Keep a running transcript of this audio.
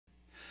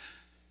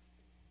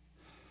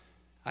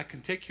I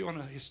can take you on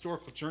a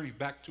historical journey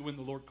back to when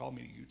the Lord called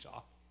me to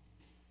Utah.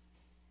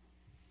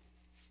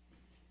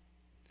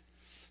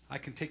 I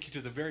can take you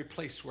to the very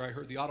place where I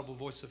heard the audible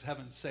voice of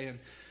heaven saying,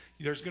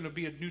 there's going to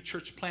be a new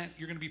church plant.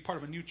 You're going to be part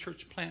of a new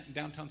church plant in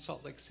downtown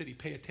Salt Lake City.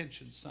 Pay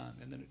attention, son.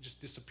 And then it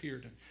just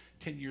disappeared. And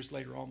 10 years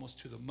later, almost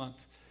to the month,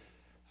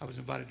 I was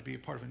invited to be a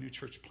part of a new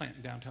church plant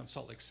in downtown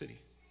Salt Lake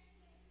City.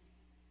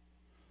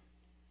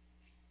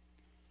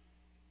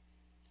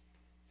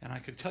 And I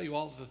can tell you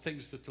all of the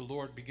things that the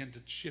Lord began to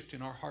shift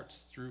in our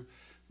hearts through,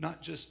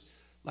 not just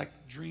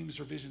like dreams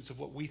or visions of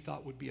what we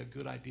thought would be a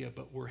good idea,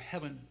 but were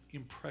heaven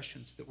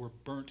impressions that were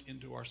burnt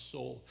into our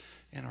soul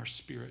and our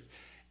spirit.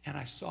 And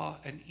I saw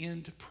an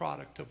end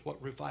product of what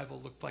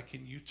revival looked like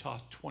in Utah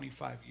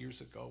 25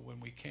 years ago when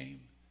we came.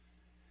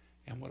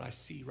 And what I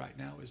see right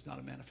now is not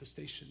a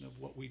manifestation of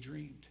what we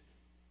dreamed.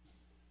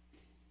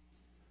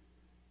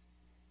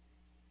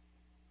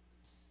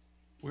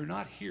 We're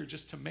not here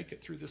just to make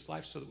it through this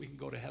life so that we can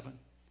go to heaven.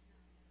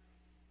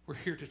 We're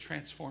here to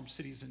transform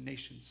cities and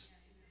nations.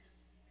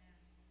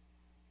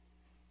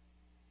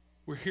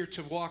 We're here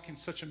to walk in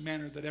such a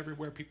manner that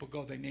everywhere people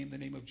go, they name the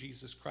name of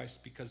Jesus Christ,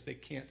 because they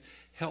can't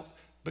help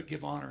but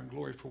give honor and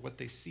glory for what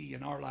they see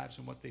in our lives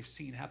and what they've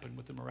seen happen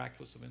with the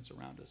miraculous events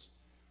around us.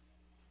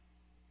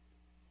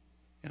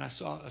 And I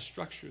saw a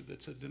structure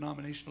that's a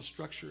denominational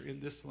structure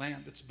in this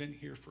land that's been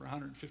here for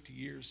 150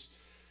 years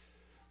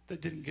that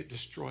didn't get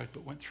destroyed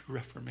but went through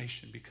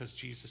reformation because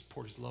Jesus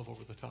poured his love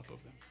over the top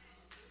of them.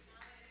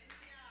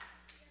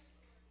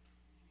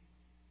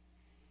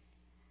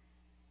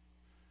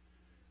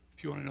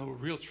 If you want to know a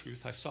real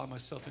truth, I saw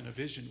myself in a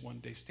vision one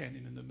day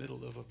standing in the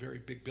middle of a very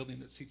big building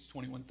that seats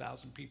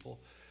 21,000 people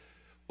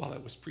while I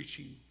was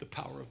preaching the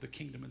power of the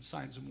kingdom, and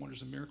signs and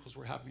wonders and miracles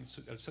were happening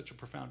at such a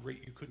profound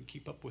rate you couldn't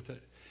keep up with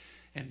it.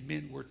 And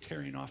men were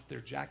tearing off their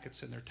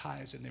jackets and their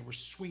ties, and they were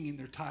swinging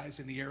their ties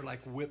in the air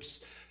like whips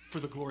for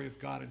the glory of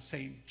God and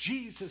saying,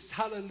 Jesus,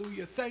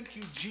 hallelujah, thank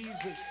you,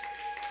 Jesus.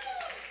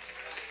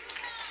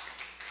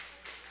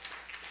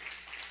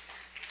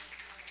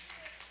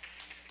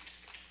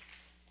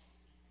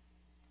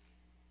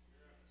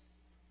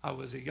 I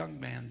was a young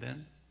man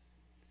then.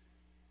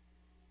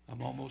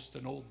 I'm almost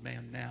an old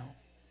man now.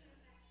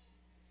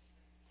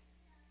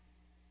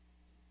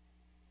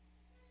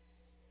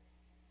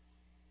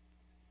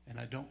 And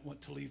I don't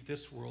want to leave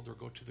this world or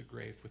go to the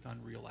grave with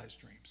unrealized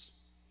dreams.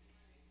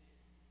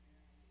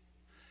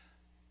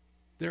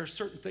 There are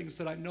certain things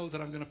that I know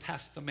that I'm going to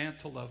pass the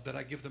mantle of, that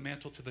I give the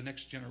mantle to the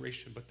next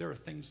generation, but there are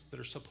things that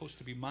are supposed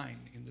to be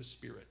mine in the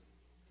spirit,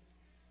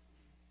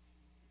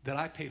 that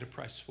I paid a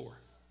price for,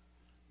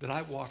 that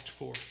I walked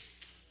for,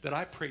 that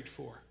I prayed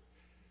for.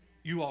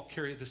 You all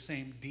carry the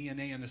same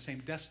DNA and the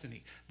same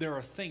destiny. There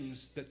are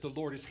things that the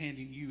Lord is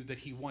handing you that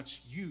he wants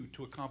you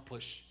to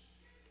accomplish.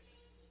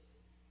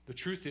 The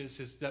truth is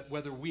that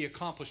whether we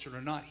accomplish it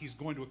or not, he's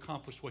going to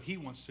accomplish what he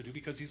wants to do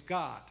because he's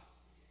God.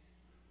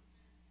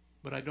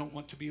 But I don't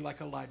want to be like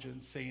Elijah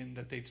and saying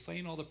that they've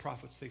slain all the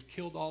prophets, they've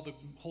killed all the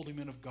holy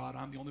men of God,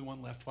 I'm the only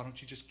one left, why don't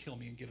you just kill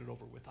me and get it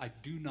over with? I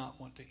do not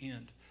want to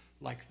end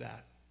like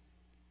that.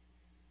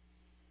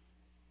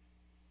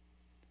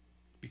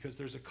 Because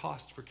there's a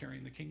cost for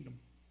carrying the kingdom.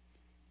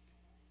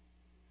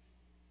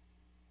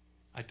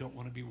 I don't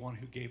want to be one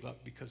who gave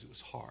up because it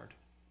was hard.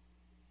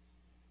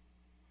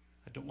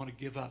 I don't want to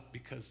give up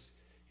because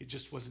it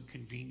just wasn't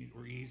convenient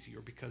or easy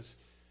or because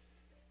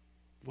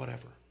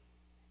whatever.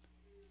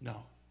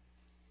 No.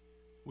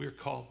 We're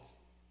called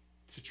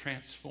to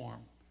transform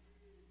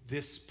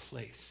this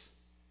place.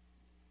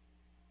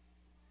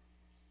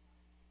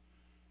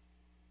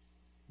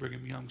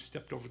 Brigham Young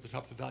stepped over the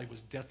top of the valley,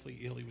 was deathly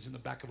ill. He was in the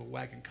back of a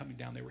wagon coming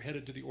down. They were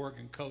headed to the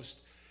Oregon coast.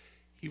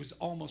 He was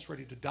almost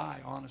ready to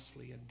die,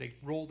 honestly, and they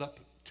rolled up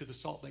to the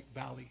Salt Lake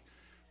Valley.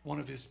 One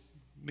of his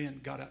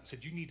men got out and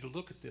said, you need to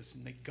look at this.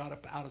 And they got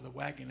up out of the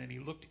wagon, and he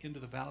looked into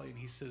the valley, and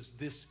he says,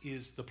 this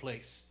is the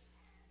place.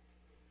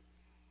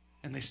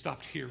 And they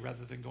stopped here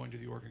rather than going to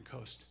the Oregon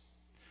coast.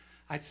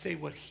 I'd say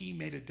what he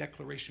made a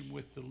declaration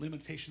with the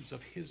limitations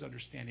of his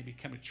understanding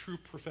became a true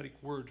prophetic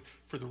word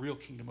for the real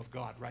kingdom of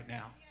God right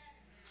now.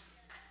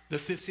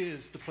 That this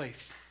is the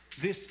place.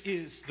 This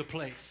is the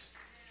place.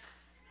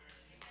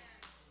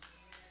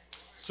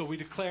 So we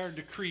declare and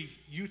decree,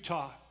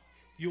 Utah,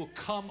 you'll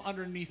come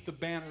underneath the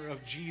banner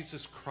of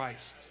Jesus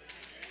Christ.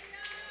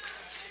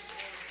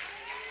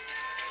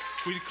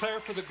 We declare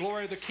for the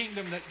glory of the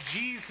kingdom that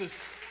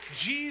Jesus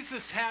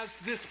has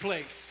this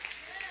place.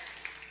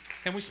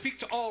 And we speak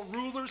to all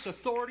rulers,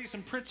 authorities,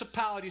 and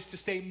principalities to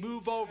say,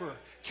 move over.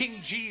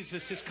 King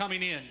Jesus is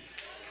coming in.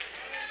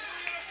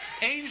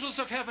 Angels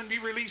of heaven be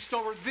released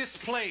over this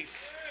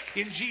place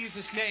in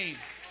Jesus' name.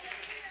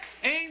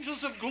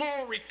 Angels of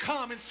glory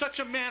come in such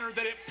a manner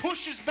that it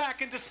pushes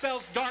back and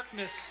dispels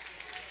darkness.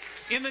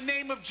 In the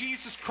name of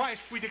Jesus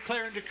Christ, we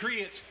declare and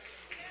decree it.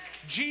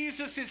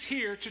 Jesus is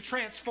here to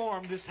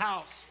transform this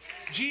house.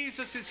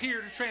 Jesus is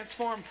here to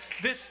transform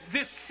this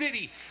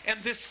city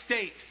and this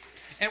state.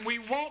 And we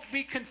won't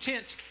be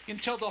content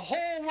until the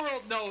whole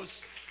world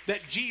knows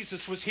that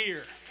Jesus was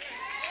here.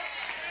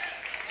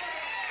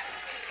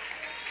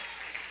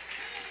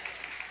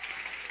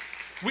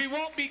 We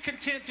won't be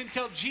content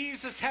until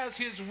Jesus has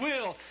his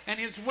will and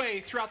his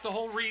way throughout the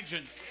whole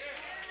region.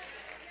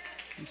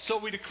 And so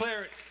we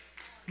declare it.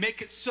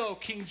 Make it so,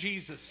 King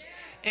Jesus.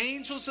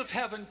 Angels of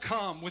heaven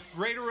come with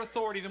greater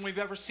authority than we've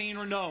ever seen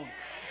or known.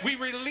 We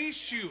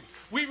release you.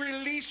 We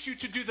release you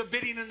to do the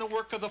bidding and the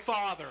work of the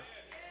Father.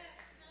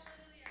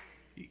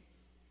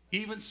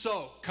 Even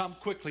so, come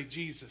quickly,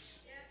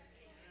 Jesus.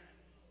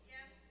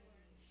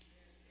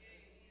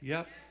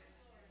 Yep.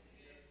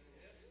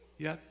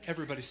 Yep.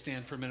 Everybody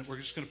stand for a minute. We're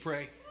just going to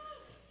pray.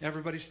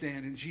 Everybody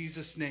stand in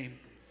Jesus' name.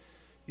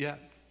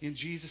 Yep. In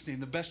Jesus' name.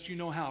 The best you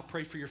know how,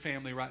 pray for your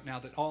family right now,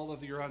 that all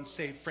of your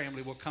unsaved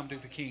family will come to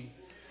the King.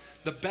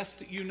 The best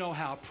that you know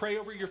how, pray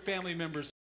over your family members.